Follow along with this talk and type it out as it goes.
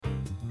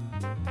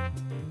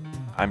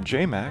I'm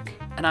J-Mac,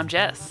 And I'm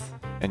Jess.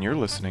 and you're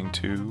listening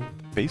to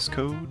Base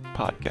Code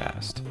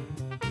Podcast.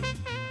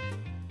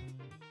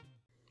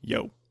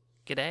 Yo,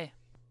 G'day.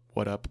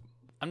 what up?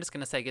 I'm just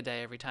going to say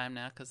g'day every time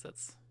now because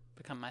that's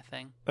become my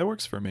thing. That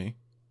works for me.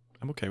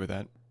 I'm okay with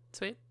that.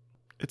 Sweet.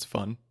 It's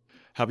fun.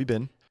 How have you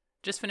been?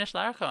 Just finished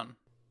Laracon.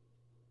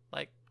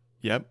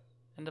 Yep.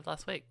 End of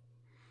last week.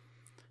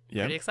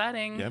 Yep. Pretty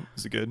exciting. Yep.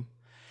 Is it good?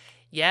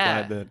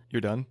 Yeah. Glad that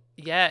you're done?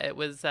 Yeah, it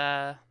was,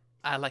 I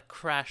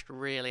crashed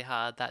really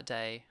hard that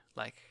day.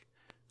 I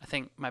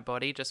think my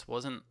body just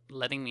wasn't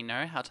letting me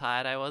know how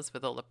tired I was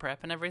with all the prep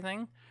and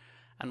everything.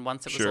 And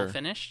once it was all Sure.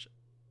 finished,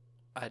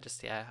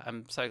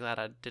 I'm so glad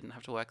I didn't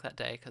have to work that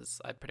day because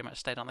I pretty much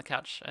stayed on the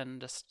couch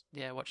and just,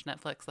 watched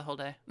Netflix the whole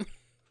day.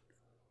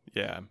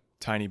 Yeah.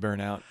 Tiny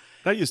burnout.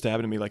 That used to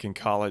happen to me in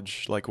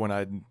college, when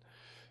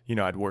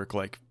I'd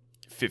work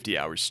 50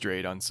 hours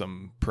straight on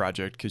some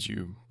project because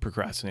you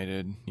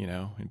procrastinated,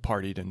 and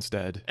partied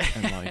instead.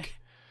 And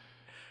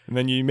and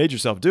then you made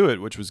yourself do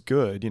it, which was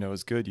good. It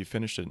was good. You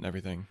finished it and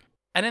everything.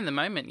 And in the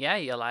moment,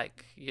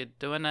 you're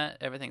doing it,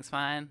 everything's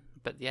fine.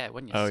 But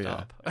when you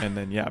stop. Yeah. And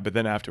then, but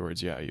then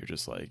afterwards, you're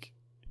just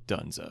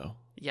donezo.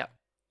 Yep.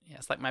 Yeah,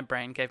 it's like my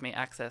brain gave me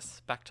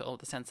access back to all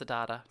the sensor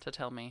data to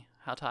tell me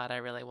how tired I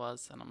really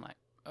was. And I'm like,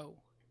 oh.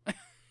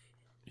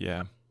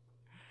 Yeah.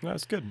 No,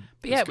 it's good.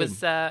 But yeah,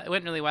 it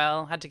went really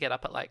well. Had to get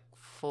up at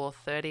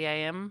 4:30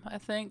 a.m., I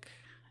think,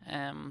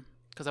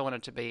 because I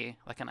wanted to be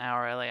an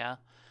hour earlier.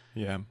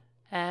 Yeah.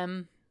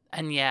 And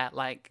yeah,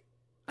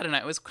 I don't know,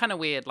 it was kind of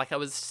weird. I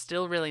was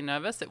still really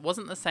nervous. It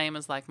wasn't the same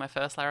as my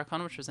first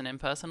Laracon, which was an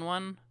in-person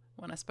one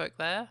when I spoke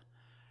there.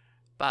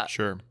 But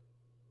Sure.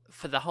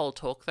 for the whole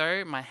talk,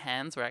 though, my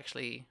hands were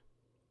actually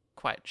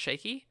quite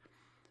shaky.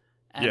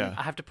 And Yeah.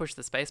 I have to push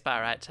the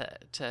spacebar, right,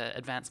 to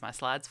advance my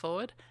slides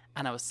forward.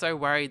 And I was so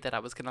worried that I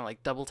was going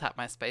to double tap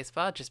my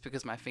spacebar just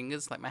because my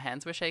fingers, my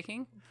hands were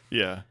shaking.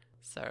 Yeah.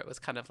 So it was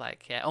kind of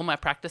all my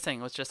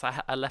practicing was just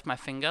I left my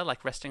finger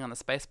resting on the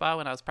spacebar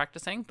when I was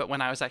practicing. But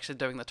when I was actually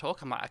doing the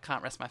talk, I'm like, I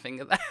can't rest my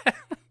finger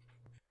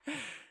there.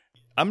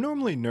 I'm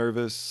normally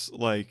nervous,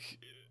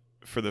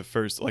 for the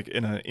first,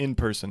 in an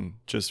in-person,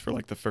 just for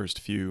the first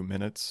few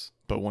minutes.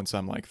 But once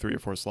I'm 3 or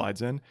 4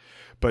 slides in.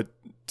 But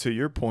to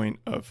your point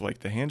of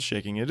the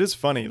handshaking, it is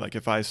funny.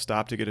 If I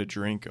stop to get a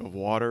drink of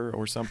water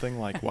or something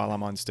while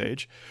I'm on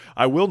stage,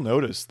 I will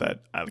notice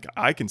that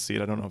I can see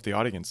it. I don't know if the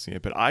audience see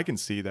it, but I can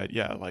see that.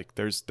 Yeah,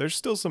 there's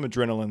still some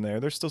adrenaline there.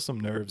 There's still some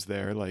nerves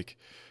there.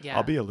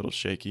 I'll be a little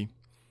shaky.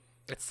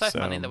 It's so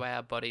funny the way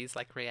our bodies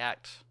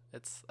react.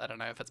 I don't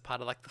know if it's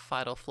part of the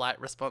fight or flight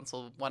response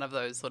or one of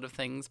those sort of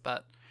things,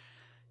 but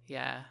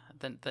yeah,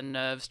 the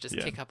nerves just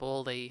kick up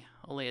all the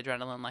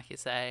adrenaline, like you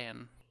say,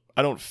 and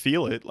I don't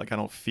feel it. I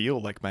don't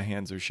feel my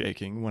hands are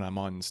shaking when I'm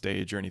on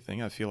stage or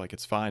anything. I feel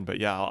it's fine. But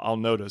yeah, I'll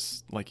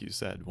notice, like you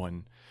said,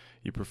 when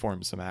you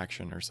perform some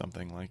action or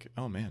something,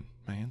 oh man,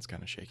 my hand's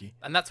kind of shaky.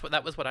 And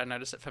that was what I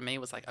noticed it for me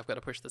was I've got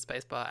to push the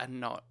space bar and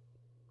not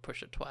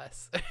push it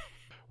twice.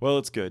 Well,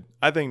 it's good.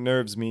 I think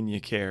nerves mean you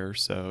care.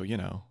 So,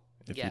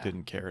 if you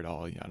didn't care at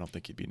all, I don't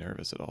think you'd be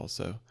nervous at all.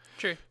 So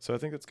True. So I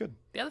think that's good.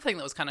 The other thing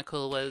that was kind of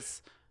cool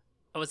was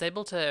I was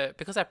able to,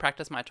 because I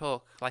practiced my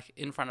talk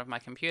in front of my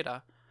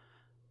computer,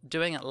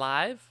 doing it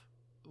live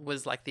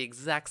was the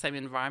exact same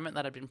environment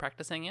that I'd been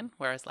practicing in.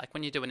 Whereas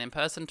when you do an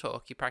in-person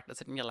talk, you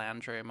practice it in your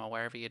lounge room or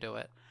wherever you do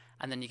it.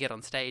 And then you get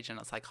on stage and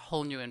it's a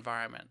whole new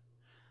environment.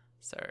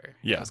 So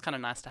yeah, it was kind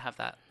of nice to have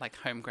that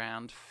home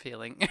ground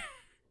feeling.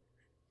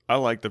 I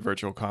like the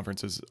virtual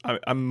conferences.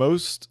 I'm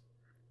most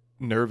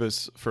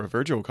nervous for a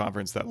virtual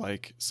conference that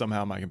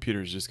somehow my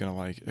computer is just going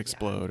to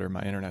explode or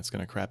my internet's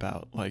going to crap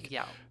out.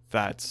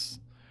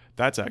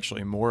 That's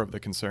actually more of the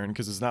concern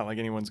because it's not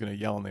anyone's going to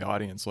yell in the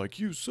audience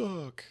you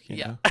suck, you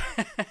know?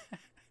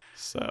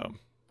 So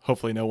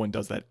hopefully no one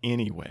does that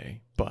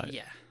anyway, but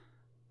yeah.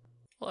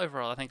 Well,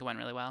 overall, I think it went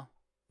really well.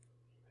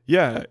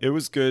 Yeah, it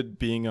was good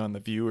being on the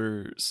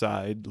viewer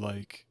side.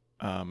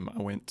 I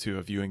went to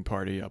a viewing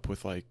party up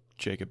with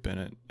Jacob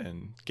Bennett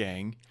and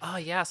gang. Oh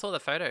yeah, I saw the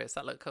photos.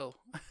 That looked cool.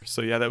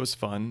 So yeah, that was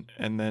fun.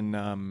 And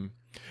then,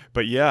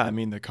 but yeah, I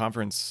mean the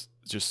conference,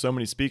 just so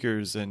many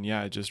speakers and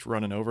yeah, just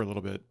running over a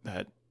little bit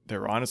that there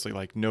were honestly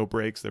no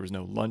breaks. There was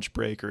no lunch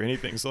break or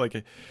anything. So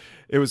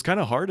it was kind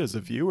of hard as a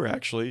viewer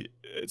actually,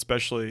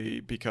 especially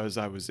because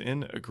I was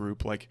in a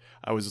group.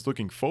 I was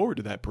looking forward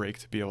to that break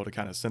to be able to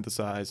kind of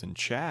synthesize and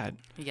chat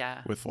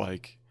with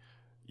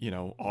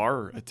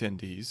our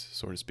attendees,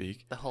 so to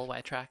speak. The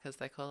hallway track, as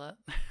they call it.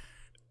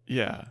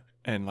 Yeah.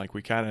 And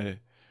we kind of,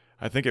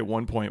 I think at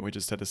one point we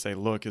just had to say,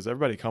 look, is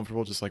everybody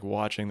comfortable just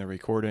watching the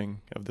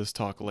recording of this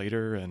talk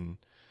later and,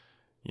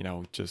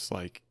 just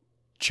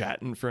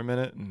chatting for a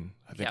minute? And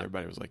I think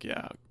everybody was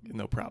yeah,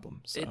 no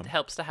problem. So it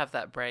helps to have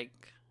that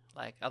break.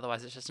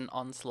 Otherwise it's just an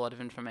onslaught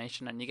of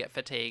information and you get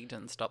fatigued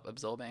and stop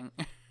absorbing.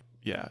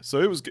 Yeah. So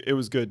it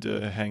was good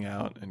to hang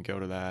out and go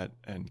to that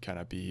and kind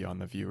of be on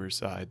the viewer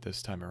side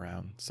this time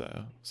around.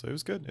 So it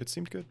was good. It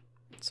seemed good.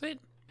 Sweet.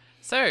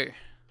 So,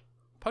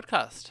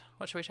 podcast.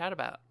 What should we chat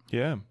about?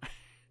 Yeah.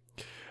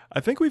 I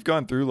think we've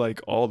gone through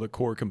like all the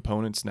core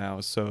components now,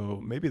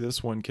 so maybe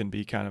this one can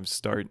be kind of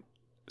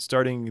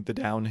starting the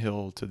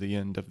downhill to the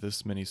end of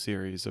this mini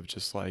series of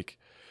just like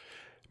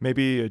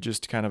maybe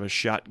just kind of a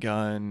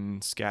shotgun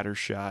scatter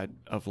shot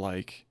of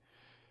like,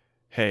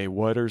 hey,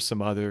 what are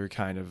some other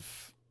kind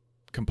of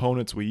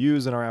components we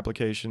use in our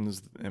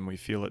applications and we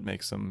feel it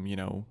makes them,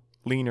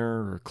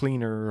 leaner or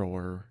cleaner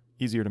or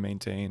easier to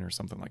maintain or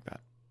something like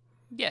that.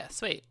 Yeah,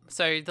 sweet.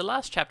 So the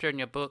last chapter in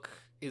your book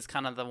is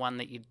kind of the one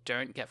that you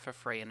don't get for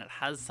free, and it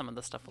has some of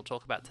the stuff we'll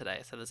talk about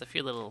today. So there's a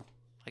few little,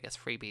 I guess,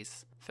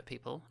 freebies for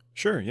people.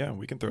 Sure, yeah,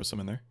 we can throw some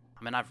in there.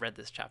 I mean, I've read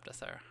this chapter,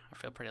 so I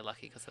feel pretty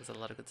lucky because there's a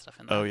lot of good stuff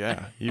in there. Oh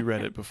yeah, you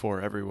read it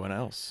before everyone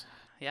else.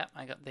 Yeah,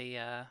 I got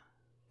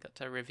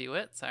to review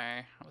it, so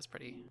it was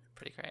pretty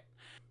great.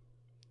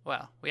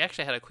 Well, we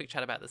actually had a quick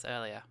chat about this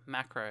earlier.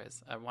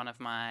 Macros are one of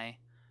my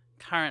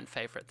current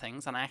favorite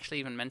things, and I actually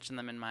even mentioned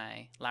them in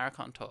my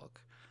Laracon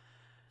talk.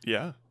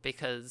 Yeah.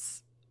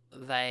 Because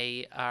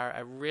they are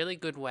a really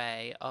good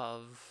way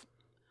of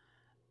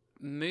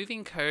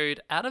moving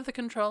code out of the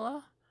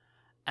controller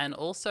and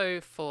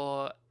also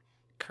for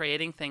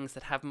creating things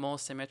that have more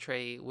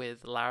symmetry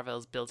with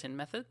Laravel's built-in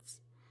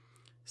methods.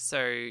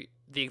 So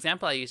the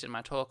example I used in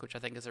my talk, which I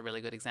think is a really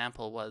good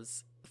example,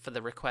 was for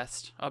the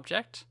request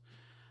object.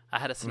 I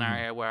had a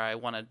scenario where I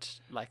wanted,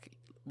 let's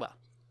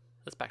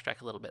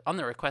backtrack a little bit. On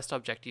the request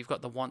object, you've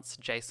got the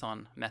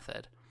onceJSON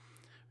method,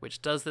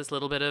 which does this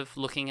little bit of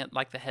looking at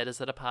like the headers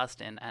that are passed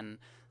in and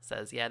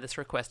says, yeah, this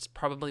request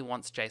probably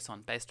wants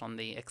JSON based on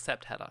the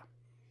accept header.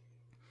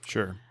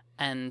 Sure.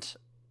 And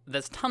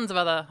there's tons of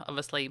other,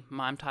 obviously,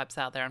 MIME types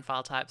out there and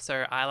file types,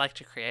 so I like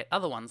to create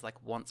other ones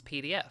like wants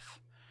PDF.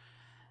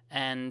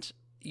 And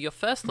your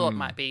first thought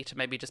might be to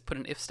maybe just put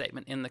an if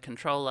statement in the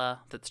controller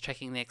that's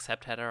checking the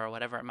accept header or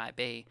whatever it might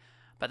be.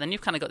 But then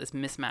you've kind of got this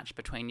mismatch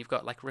between, you've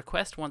got like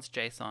request wants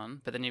JSON,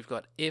 but then you've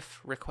got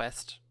if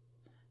request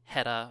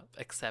header,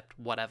 accept,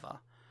 whatever.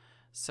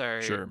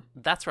 So sure.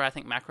 That's where I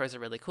think macros are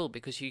really cool,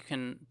 because you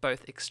can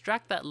both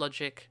extract that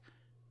logic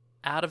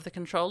out of the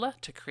controller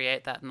to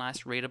create that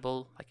nice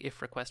readable, like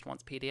if request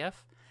wants PDF,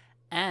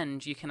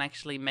 and you can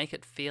actually make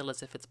it feel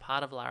as if it's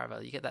part of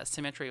Laravel. You get that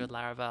symmetry with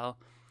Laravel.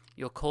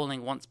 You're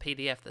calling wants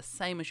PDF the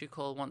same as you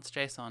call wants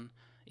JSON,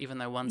 even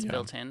though one's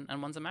built in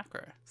and one's a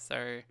macro.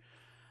 So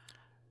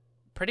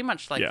pretty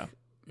much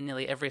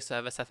nearly every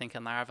service I think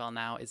in Laravel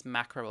now is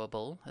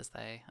macroable, as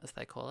they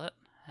call it.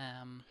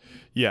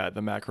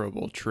 The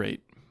macroable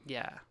trait.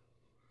 Yeah.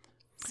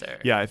 So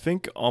yeah, I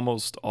think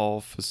almost all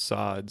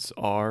facades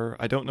are.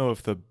 I don't know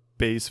if the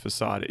base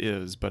facade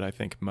is, but I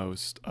think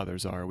most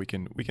others are. We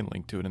can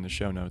link to it in the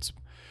show notes.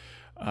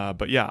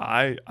 But yeah,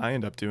 I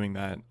end up doing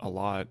that a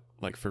lot,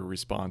 like for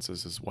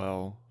responses as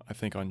well. I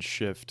think on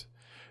Shift,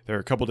 there are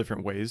a couple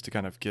different ways to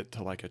kind of get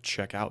to like a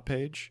checkout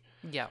page.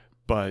 Yeah.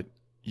 But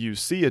you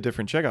see a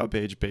different checkout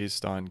page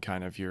based on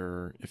kind of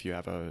if you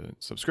have a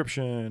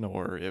subscription,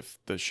 or if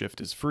the shift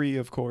is free,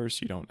 of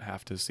course, you don't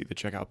have to see the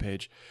checkout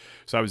page.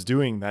 So I was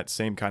doing that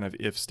same kind of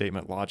if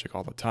statement logic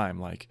all the time.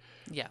 Like,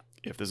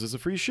 if this is a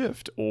free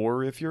shift,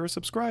 or if you're a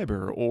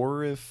subscriber,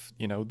 or if,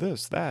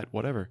 this, that,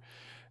 whatever.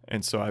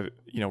 And so I,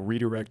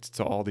 redirect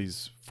to all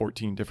these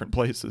 14 different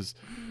places.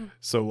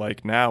 So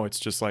like now it's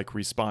just like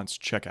response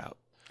checkout.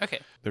 Okay.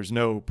 There's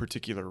no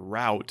particular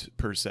route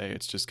per se.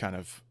 It's just kind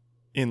of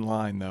in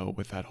line though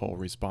with that whole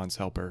response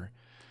helper.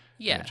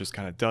 Yeah. And it just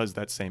kind of does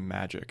that same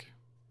magic,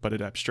 but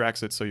it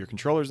abstracts it so your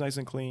controller's nice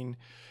and clean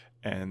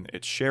and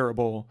it's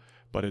shareable,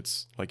 but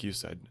it's, like you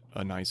said,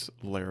 a nice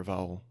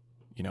Laravel,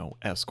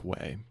 esque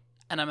way.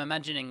 And I'm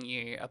imagining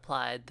you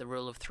applied the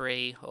rule of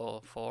 3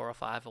 or 4 or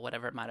 5 or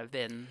whatever it might have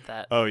been.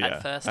 That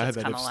at first I had it's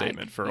that kind if of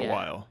statement for a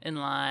while. In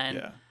line.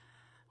 Yeah.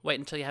 Wait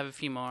until you have a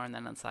few more, and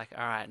then it's like,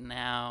 all right,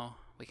 now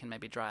we can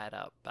maybe dry it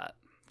up. But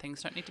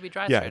things don't need to be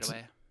dry straight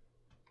away.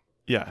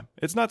 Yeah,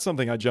 it's not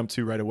something I jump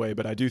to right away,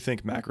 but I do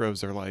think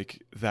macros are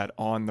like that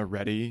on the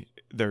ready.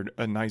 They're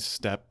a nice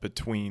step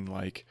between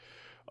like,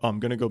 I'm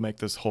going to go make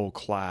this whole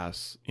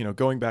class,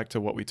 going back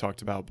to what we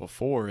talked about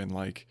before and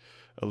like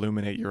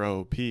illuminate your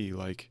OOP.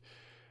 Like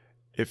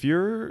if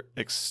you're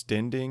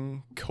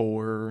extending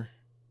core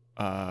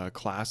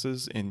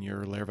classes in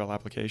your Laravel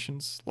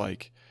applications,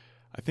 like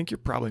I think you're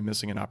probably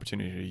missing an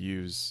opportunity to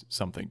use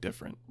something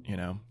different,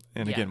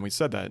 And again, we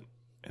said that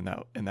in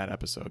that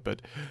episode,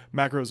 but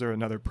macros are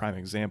another prime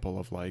example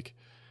of like,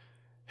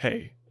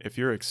 hey, if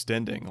you're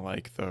extending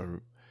like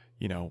the,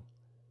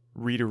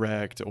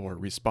 redirect or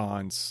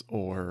response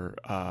or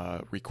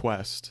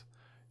request,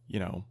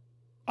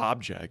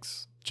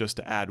 objects just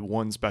to add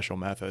one special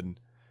method,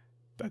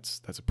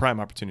 that's a prime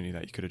opportunity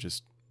that you could have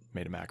just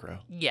made a macro.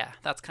 Yeah,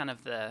 that's kind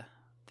of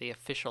the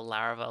official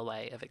Laravel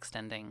way of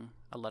extending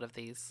a lot of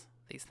these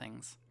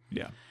things.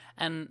 Yeah.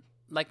 And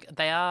like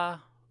they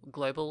are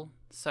global,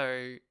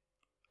 so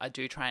I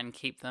do try and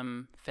keep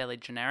them fairly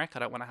generic. I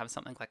don't want to have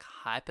something like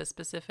hyper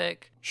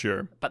specific.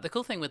 Sure. But the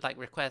cool thing with like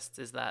requests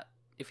is that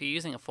if you're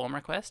using a form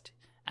request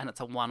and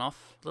it's a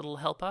one-off little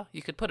helper,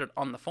 you could put it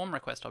on the form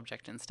request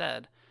object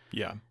instead.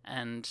 Yeah.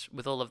 And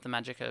with all of the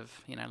magic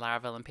of,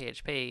 Laravel and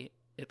PHP,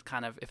 it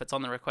kind of, if it's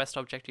on the request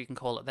object, you can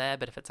call it there,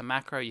 but if it's a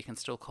macro, you can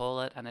still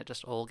call it, and it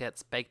just all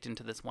gets baked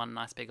into this one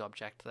nice big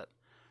object that,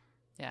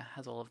 yeah,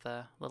 has all of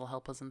the little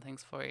helpers and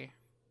things for you.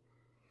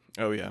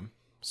 Oh, yeah.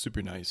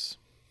 Super nice.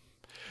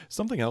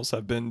 Something else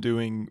I've been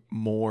doing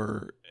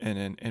more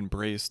and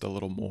embraced a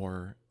little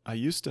more, I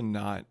used to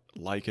not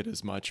like it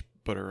as much,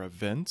 but are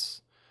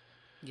events.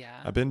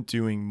 Yeah. I've been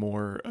doing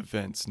more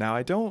events. Now,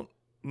 I don't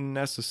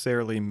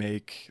necessarily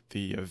make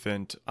the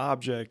event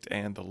object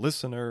and the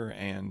listener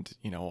and,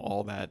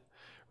 all that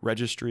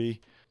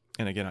registry.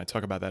 And again, I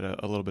talk about that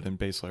a little bit in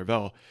base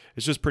Laravel.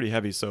 It's just pretty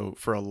heavy. So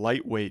for a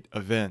lightweight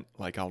event,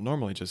 like I'll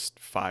normally just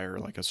fire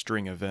like a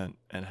string event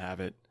and have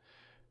it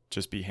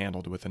just be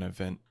handled with an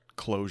event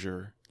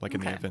closure, like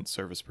in the event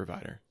service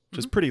provider.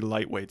 Just pretty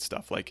lightweight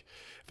stuff. Like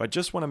if I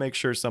just want to make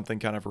sure something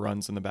kind of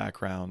runs in the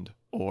background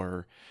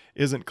or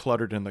isn't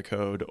cluttered in the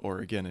code or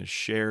again is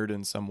shared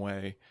in some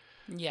way.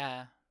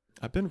 Yeah.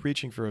 I've been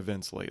reaching for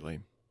events lately.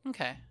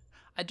 Okay.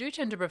 I do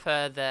tend to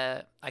prefer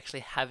the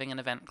actually having an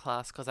event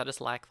class because I just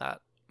like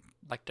that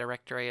like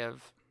directory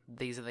of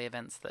these are the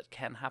events that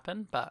can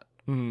happen, but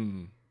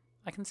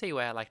I can see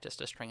where like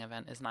just a string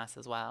event is nice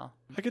as well.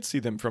 I could see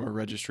them from a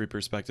registry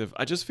perspective.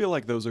 I just feel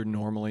like those are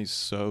normally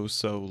so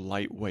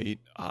lightweight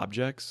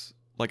objects.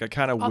 Like I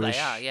kind of wish...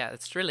 they are, yeah.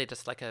 It's really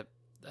just like a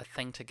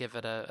thing to give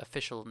it a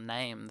official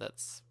name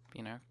that's,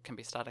 can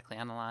be statically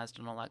analyzed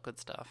and all that good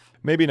stuff.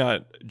 Maybe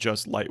not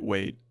just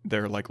lightweight.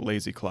 They're like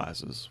lazy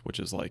classes, which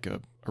is like a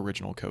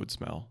original code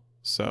smell.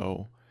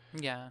 So...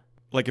 yeah.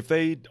 Like if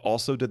they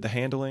also did the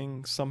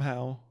handling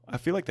somehow, I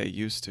feel like they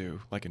used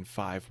to, like in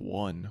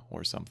 5.1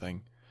 or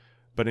something.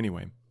 But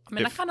anyway, I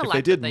mean, if I kind of like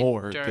they did that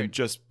more than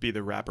just be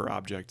the wrapper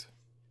object.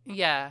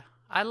 Yeah,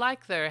 I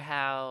like though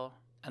how,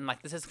 and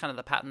like this is kind of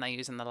the pattern they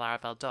use in the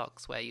Laravel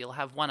docs, where you'll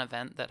have one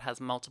event that has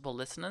multiple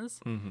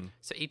listeners. Mm-hmm.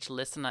 So each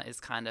listener is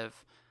kind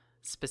of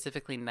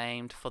specifically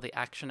named for the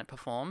action it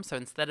performs. So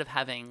instead of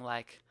having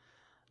like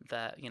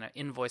the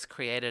invoice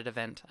created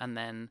event and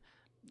then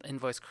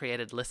invoice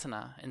created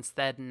listener,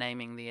 instead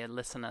naming the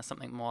listener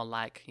something more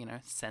like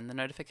send the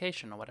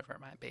notification or whatever it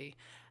might be.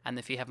 And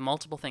if you have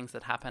multiple things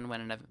that happen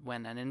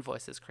when an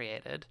invoice is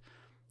created,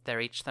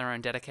 they're each their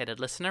own dedicated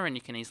listener and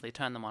you can easily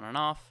turn them on and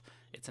off.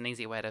 It's an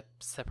easy way to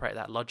separate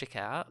that logic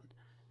out.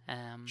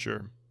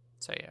 Sure.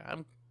 So yeah,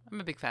 I'm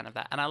a big fan of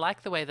that. And I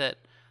like the way that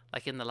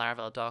like in the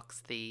Laravel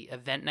docs the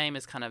event name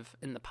is kind of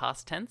in the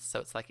past tense, so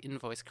it's like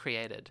invoice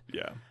created.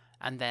 Yeah.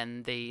 And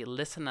then the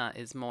listener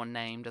is more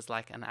named as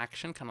like an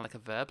action, kind of like a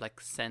verb,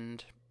 like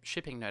send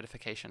shipping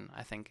notification,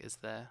 I think is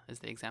the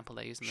example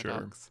they use in the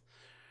docs.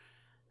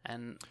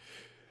 And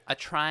I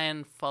try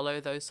and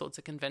follow those sorts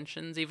of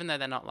conventions, even though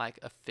they're not like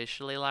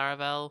officially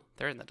Laravel,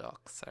 they're in the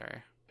docs. So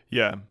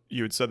yeah,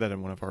 you had said that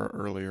in one of our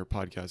earlier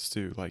podcasts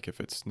too. Like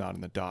if it's not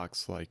in the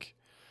docs, like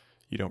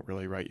you don't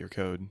really write your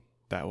code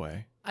that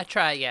way. I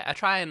try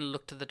and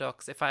look to the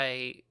docs if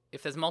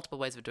there's multiple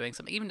ways of doing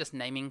something, even just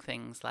naming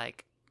things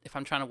like, if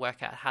I'm trying to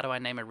work out how do I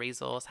name a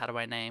resource, how do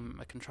I name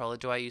a controller,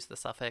 do I use the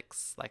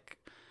suffix? Like,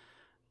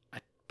 I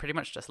pretty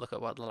much just look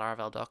at what the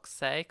Laravel docs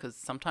say, because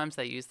sometimes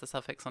they use the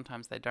suffix,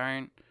 sometimes they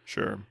don't.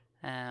 Sure.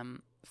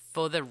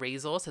 For the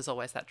resource, there's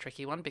always that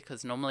tricky one,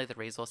 because normally the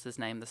resource is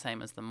named the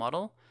same as the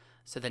model.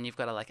 So then you've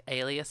got to like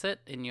alias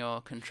it in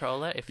your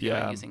controller if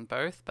you're using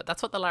both. But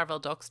that's what the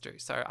Laravel docs do.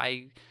 So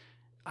I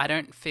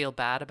don't feel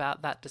bad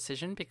about that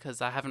decision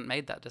because I haven't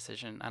made that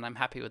decision and I'm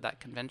happy with that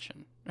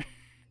convention.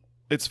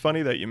 It's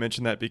funny that you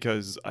mentioned that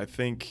because I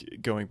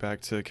think going back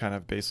to kind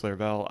of base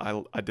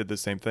Laravel, I did the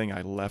same thing.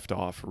 I left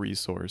off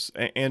resource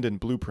and in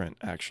Blueprint,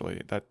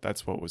 actually.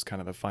 That's what was kind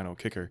of the final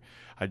kicker.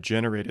 I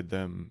generated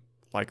them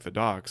like the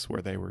docs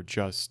where they were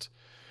just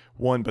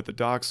one, but the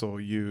docs will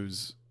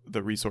use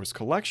the resource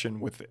collection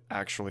with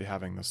actually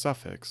having the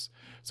suffix.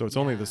 So it's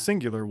only the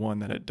singular one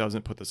that it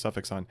doesn't put the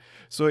suffix on.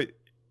 So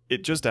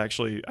it just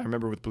actually, I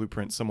remember with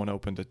Blueprint, someone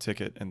opened a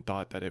ticket and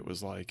thought that it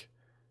was like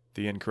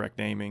the incorrect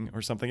naming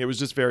or something. It was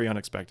just very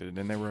unexpected,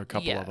 and there were a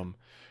couple of them.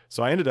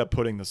 So I ended up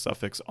putting the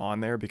suffix on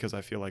there because I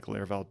feel like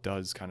Laravel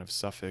does kind of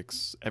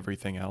suffix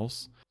everything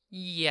else.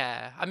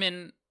 Yeah, I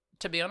mean,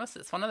 to be honest,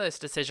 it's one of those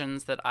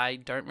decisions that I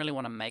don't really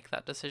want to make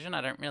that decision.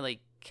 I don't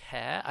really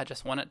care. I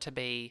just want it to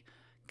be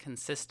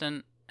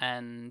consistent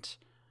and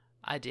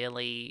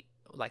ideally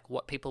like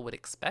what people would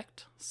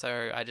expect.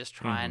 So I just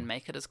try and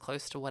make it as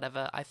close to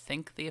whatever I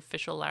think the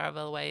official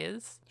Laravel way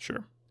is.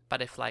 Sure.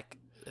 But if like,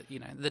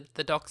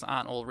 the docs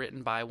aren't all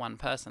written by one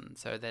person,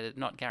 so they're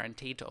not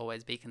guaranteed to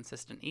always be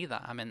consistent either.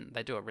 I mean,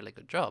 they do a really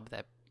good job.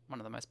 They're one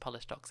of the most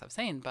polished docs I've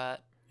seen,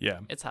 but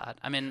it's hard.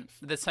 I mean,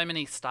 there's so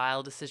many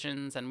style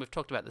decisions, and we've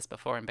talked about this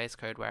before in base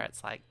code where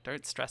it's like,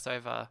 don't stress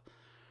over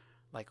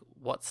like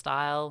what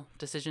style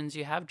decisions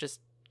you have.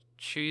 Just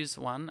choose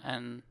one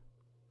and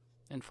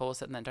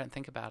enforce it, and then don't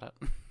think about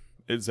it.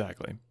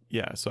 Exactly.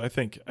 Yeah. So I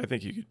think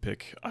you could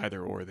pick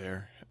either or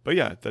there. But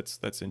yeah,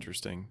 that's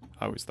interesting.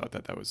 I always thought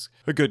that was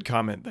a good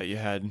comment that you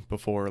had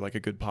before, like a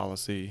good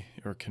policy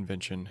or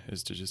convention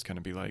is to just kind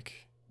of be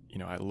like,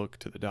 I look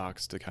to the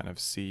docs to kind of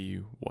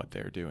see what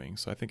they're doing.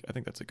 So I think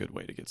that's a good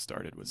way to get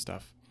started with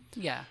stuff.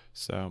 Yeah.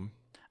 So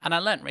And I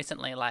learned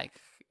recently, like,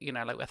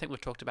 like I think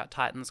we've talked about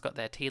Titan's got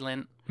their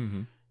T-lint.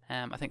 Mm-hmm.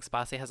 I think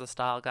Sparsy has a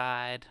style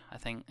guide. I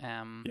think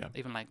Yeah.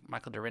 even like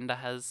Michael Dorinda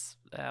has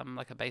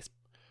like a base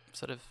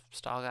sort of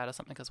style guide or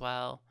something as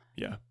well.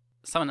 Yeah.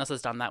 Someone else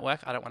has done that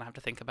work. I don't want to have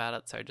to think about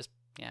it. So just,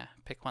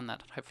 pick one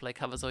that hopefully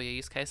covers all your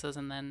use cases,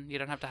 and then you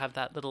don't have to have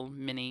that little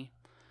mini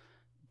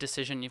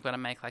decision you've got to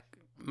make. Like,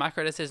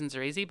 micro decisions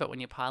are easy, but when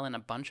you pile in a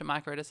bunch of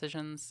micro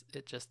decisions,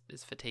 it just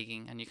is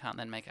fatiguing, and you can't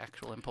then make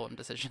actual important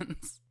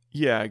decisions.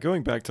 Yeah,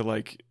 going back to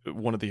like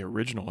one of the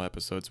original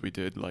episodes we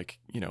did, like,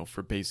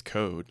 for base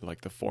code,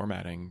 like the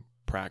formatting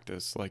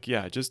practice, like,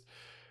 just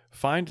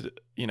find,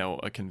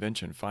 a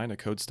convention, find a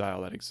code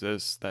style that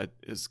exists that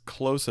is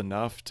close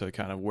enough to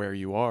kind of where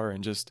you are,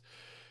 and just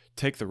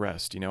take the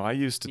rest. I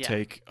used to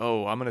take,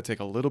 I'm going to take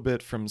a little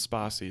bit from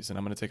Spassy's, and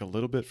I'm going to take a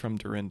little bit from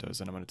Dorinda's,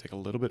 and I'm going to take a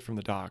little bit from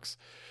the docs.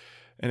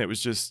 And it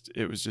was just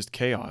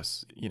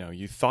chaos.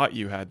 You thought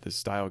you had this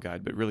style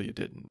guide, but really you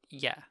didn't.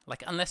 Yeah,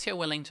 like, unless you're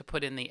willing to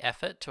put in the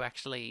effort to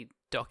actually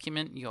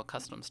document your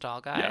custom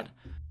style guide.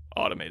 Yeah,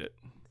 automate it.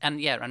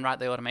 And write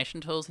the automation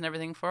tools and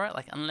everything for it.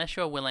 Like, unless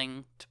you're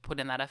willing to put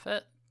in that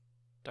effort,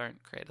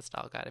 don't create a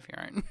style guide of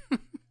your own.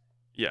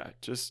 Yeah,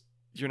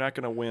 you're not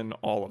going to win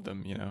all of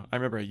them, I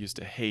remember I used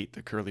to hate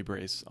the curly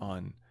brace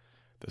on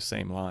the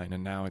same line,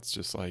 and now it's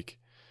just like,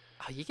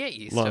 oh, you get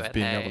used love to it.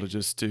 being able to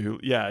just do,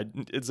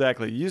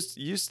 exactly. You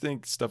used to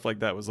think stuff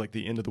like that was like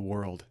the end of the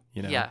world,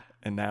 Yeah.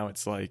 And now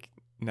it's like,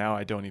 now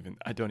I don't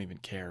even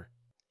care.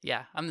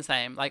 Yeah, I'm the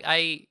same. Like,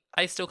 I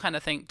still kind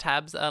of think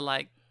tabs are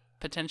like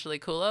potentially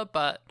cooler,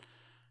 but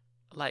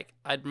like,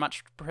 I'd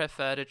much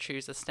prefer to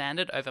choose a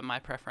standard over my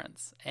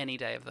preference any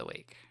day of the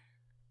week.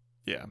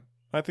 Yeah,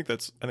 I think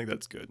that's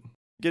good.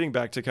 Getting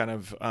back to kind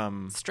of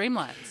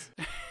Streamlines.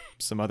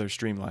 some other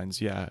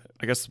streamlines, yeah.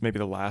 I guess maybe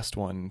the last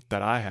one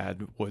that I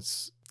had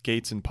was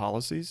gates and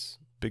policies.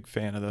 Big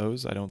fan of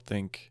those. I don't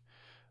think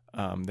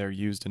they're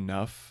used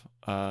enough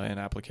in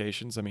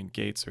applications. I mean,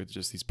 gates are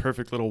just these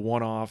perfect little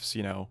one-offs,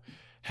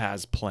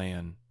 has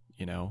plan,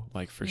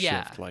 like for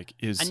shift, like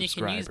is and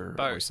subscriber you can use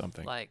both, or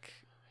something. Like,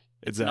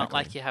 exactly. It's not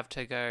like you have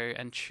to go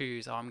and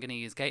choose, I'm going to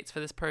use gates for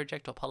this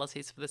project or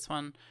policies for this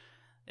one.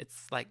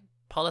 It's like,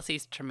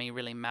 policies to me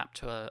really map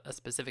to a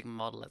specific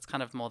model. It's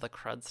kind of more the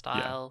CRUD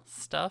style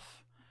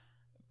stuff,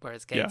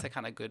 whereas gates are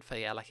kind of good for,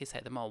 like you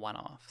say, the more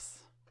one-offs.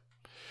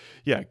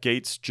 Yeah,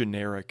 gates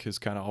generic is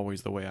kind of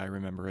always the way I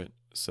remember it.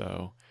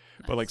 So,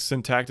 nice. But like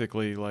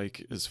syntactically,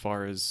 like as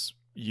far as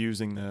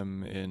using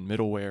them in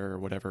middleware or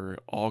whatever,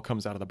 all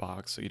comes out of the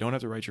box. So you don't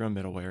have to write your own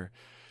middleware.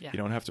 Yeah. You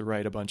don't have to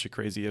write a bunch of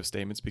crazy if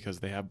statements because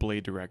they have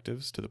blade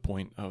directives to the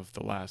point of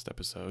the last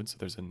episode. So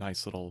there's a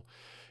nice little,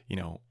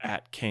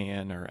 at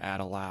can or at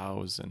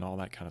allows and all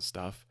that kind of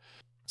stuff.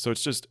 So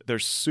it's just, they're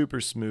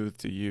super smooth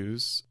to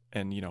use.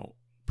 And,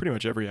 pretty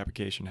much every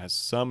application has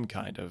some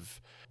kind of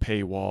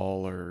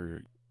paywall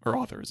or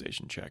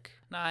authorization check.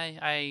 No,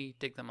 I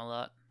dig them a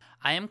lot.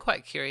 I am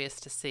quite curious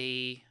to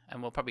see,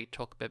 and we'll probably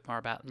talk a bit more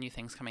about new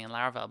things coming in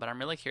Laravel, but I'm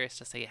really curious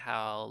to see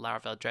how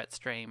Laravel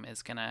Jetstream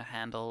is going to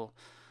handle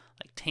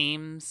like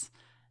teams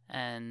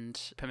and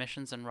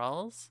permissions and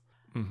roles,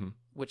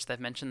 which they've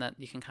mentioned that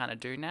you can kind of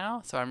do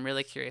now. So I'm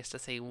really curious to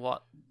see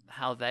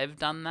how they've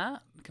done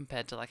that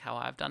compared to like how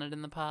I've done it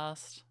in the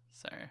past.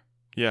 So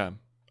yeah,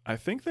 I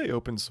think they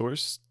open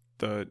sourced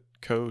the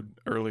code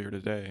earlier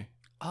today.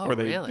 Oh, or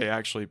really? They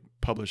actually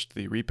published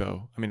the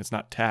repo. I mean, it's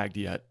not tagged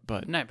yet,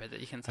 but no, but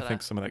you can. I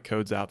think some of that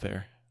code's out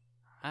there.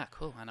 Ah,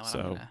 cool. I know what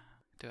I'm gonna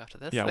do after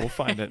this. Yeah, we'll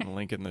find it and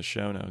link it in the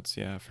show notes.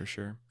 Yeah, for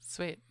sure.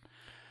 Sweet.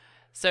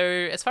 So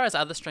as far as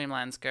other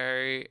streamlines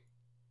go,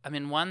 I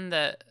mean, one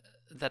that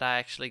I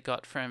actually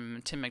got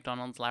from Tim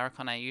McDonald's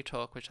Laracon AU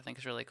talk, which I think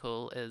is really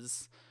cool,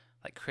 is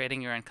like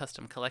creating your own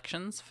custom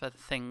collections for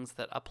things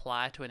that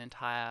apply to an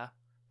entire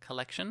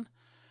collection.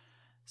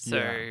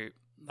 So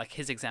like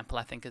his example,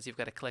 I think, is you've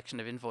got a collection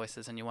of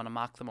invoices and you want to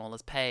mark them all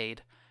as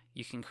paid.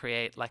 You can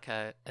create like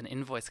an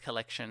invoice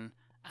collection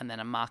and then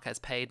a mark as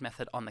paid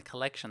method on the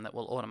collection that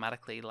will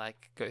automatically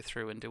like go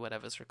through and do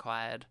whatever's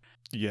required.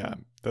 Yeah,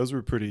 those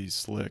were pretty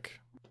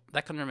slick.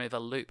 That can remove a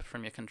loop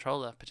from your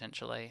controller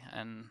potentially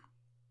and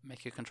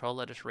make your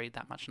controller just read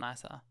that much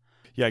nicer.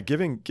 Yeah,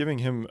 giving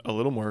him a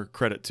little more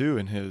credit too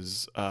in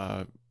his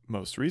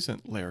most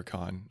recent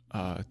Laracon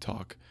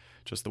talk,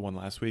 just the one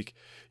last week,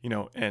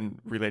 and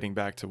relating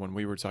back to when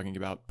we were talking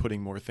about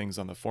putting more things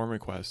on the form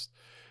request,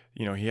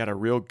 he had a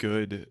real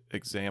good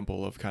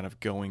example of kind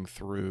of going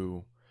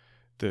through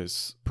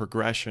this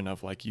progression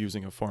of like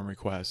using a form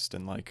request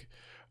and like,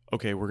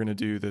 okay, we're going to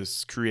do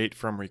this create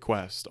from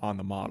request on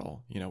the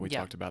model. We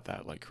talked about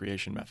that, like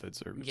creation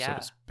methods or sort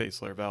of base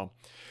Laravel.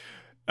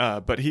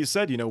 But he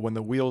said, when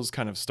the wheels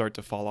kind of start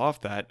to fall off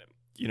that,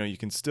 you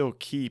can still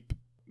keep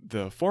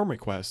the form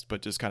request,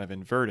 but just kind of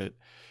invert it.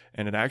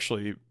 And it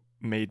actually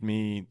made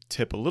me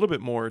tip a little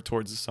bit more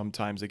towards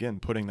sometimes, again,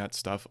 putting that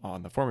stuff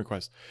on the form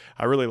request.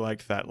 I really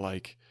liked that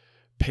like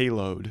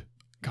payload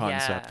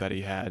concept that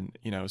he had,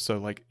 so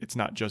like it's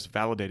not just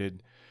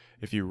validated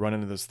if you run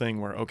into this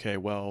thing where, okay,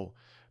 well,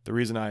 The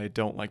reason I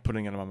don't like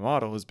putting it in my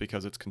model is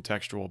because it's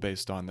contextual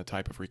based on the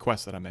type of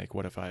request that I make.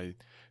 What if I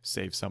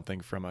save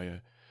something from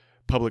a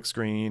public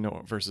screen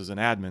or versus an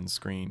admin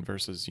screen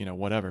versus,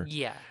 whatever.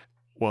 Yeah.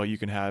 Well, you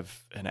can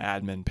have an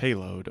admin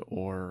payload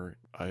or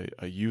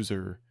a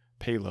user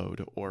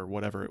payload or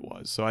whatever it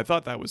was. So I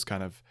thought that was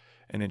kind of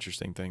an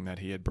interesting thing that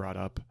he had brought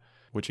up,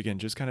 which again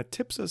just kind of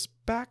tips us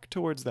back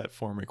towards that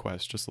form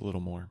request just a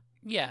little more.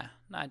 Yeah,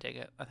 no, I dig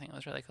it. I think it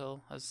was really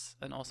cool. It was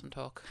an awesome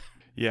talk.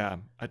 Yeah,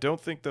 I don't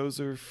think those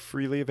are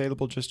freely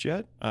available just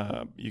yet.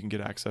 You can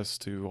get access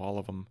to all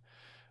of them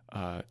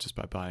just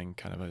by buying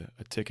kind of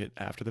a ticket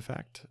after the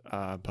fact.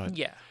 But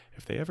yeah,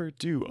 if they ever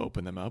do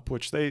open them up,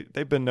 which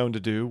they've been known to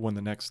do when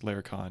the next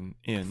Laracon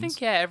ends. I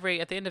think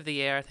at the end of the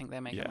year, I think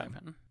they make them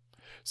open.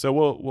 So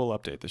we'll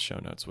update the show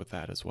notes with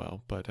that as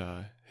well. But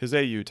his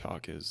AU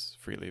talk is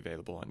freely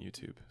available on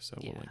YouTube, so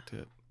we'll link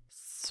to it.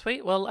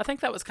 Sweet. Well, I think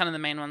that was kind of the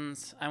main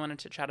ones I wanted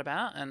to chat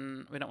about,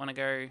 and we don't want to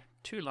go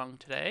too long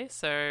today.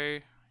 So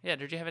yeah,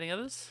 did you have any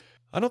others?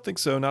 I don't think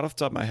so. Not off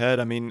the top of my head.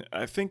 I mean,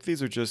 I think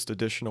these are just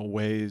additional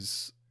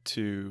ways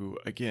to,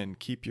 again,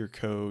 keep your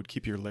code,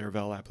 keep your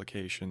Laravel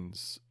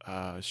applications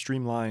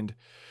streamlined,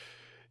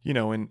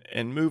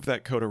 and move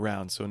that code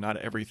around so not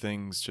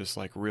everything's just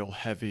like real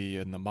heavy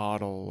in the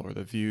model or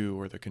the view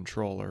or the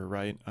controller,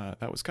 right?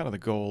 That was kind of the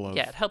goal of...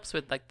 Yeah, it helps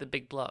with like the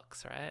big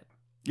blocks, right?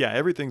 Yeah,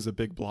 everything's a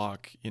big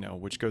block,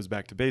 which goes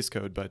back to base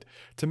code, but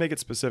to make it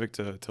specific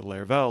to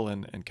Laravel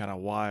and kind of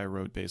why I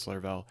wrote base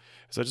Laravel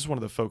is I just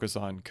wanted to focus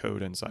on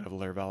code inside of a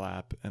Laravel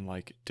app and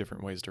like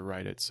different ways to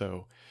write it.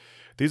 So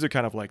these are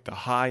kind of like the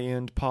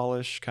high-end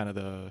polish, kind of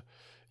the,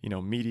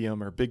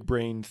 medium or big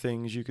brain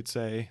things you could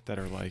say that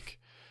are like,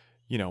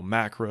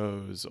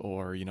 macros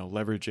or,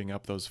 leveraging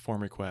up those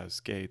form requests,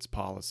 gates,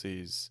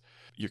 policies,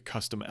 your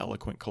custom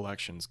eloquent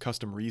collections,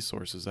 custom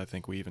resources. I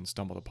think we even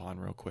stumbled upon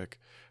real quick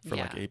for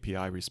like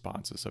API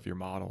responses of your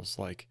models.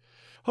 Like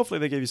hopefully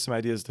they gave you some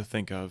ideas to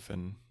think of,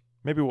 and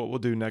maybe what we'll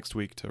do next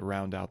week to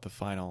round out the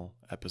final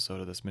episode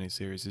of this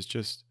miniseries is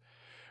just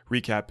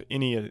recap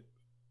any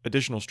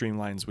additional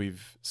streamlines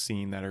we've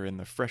seen that are in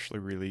the freshly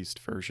released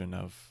version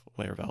of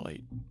Laravel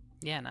 8.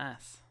 Yeah,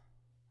 nice.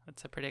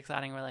 That's a pretty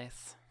exciting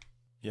release.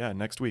 Yeah,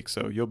 next week.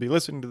 So you'll be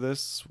listening to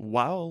this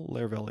while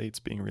Laravel 8's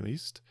being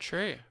released.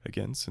 True.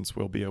 Again, since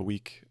we'll be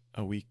record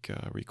a week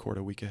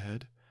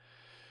ahead.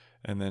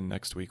 And then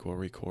next week we'll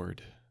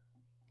record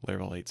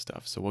Laravel 8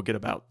 stuff. So we'll get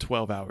about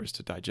 12 hours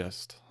to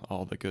digest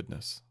all the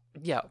goodness.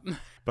 Yeah.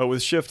 But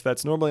with Shift,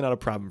 that's normally not a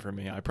problem for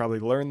me. I probably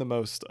learn the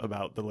most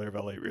about the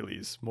Laravel 8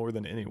 release more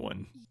than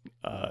anyone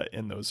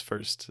in those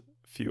first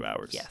few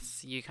hours.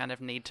 Yes, you kind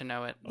of need to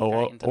know it.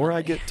 Or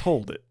I get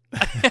told it.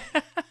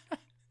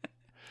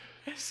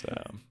 So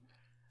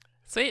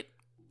sweet.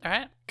 All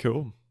right.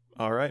 Cool.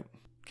 All right.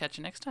 Catch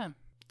you next time.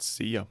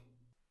 See ya.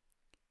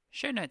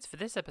 Show notes for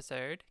this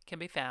episode can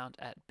be found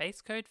at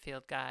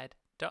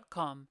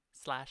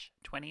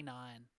basecodefieldguide.com/29.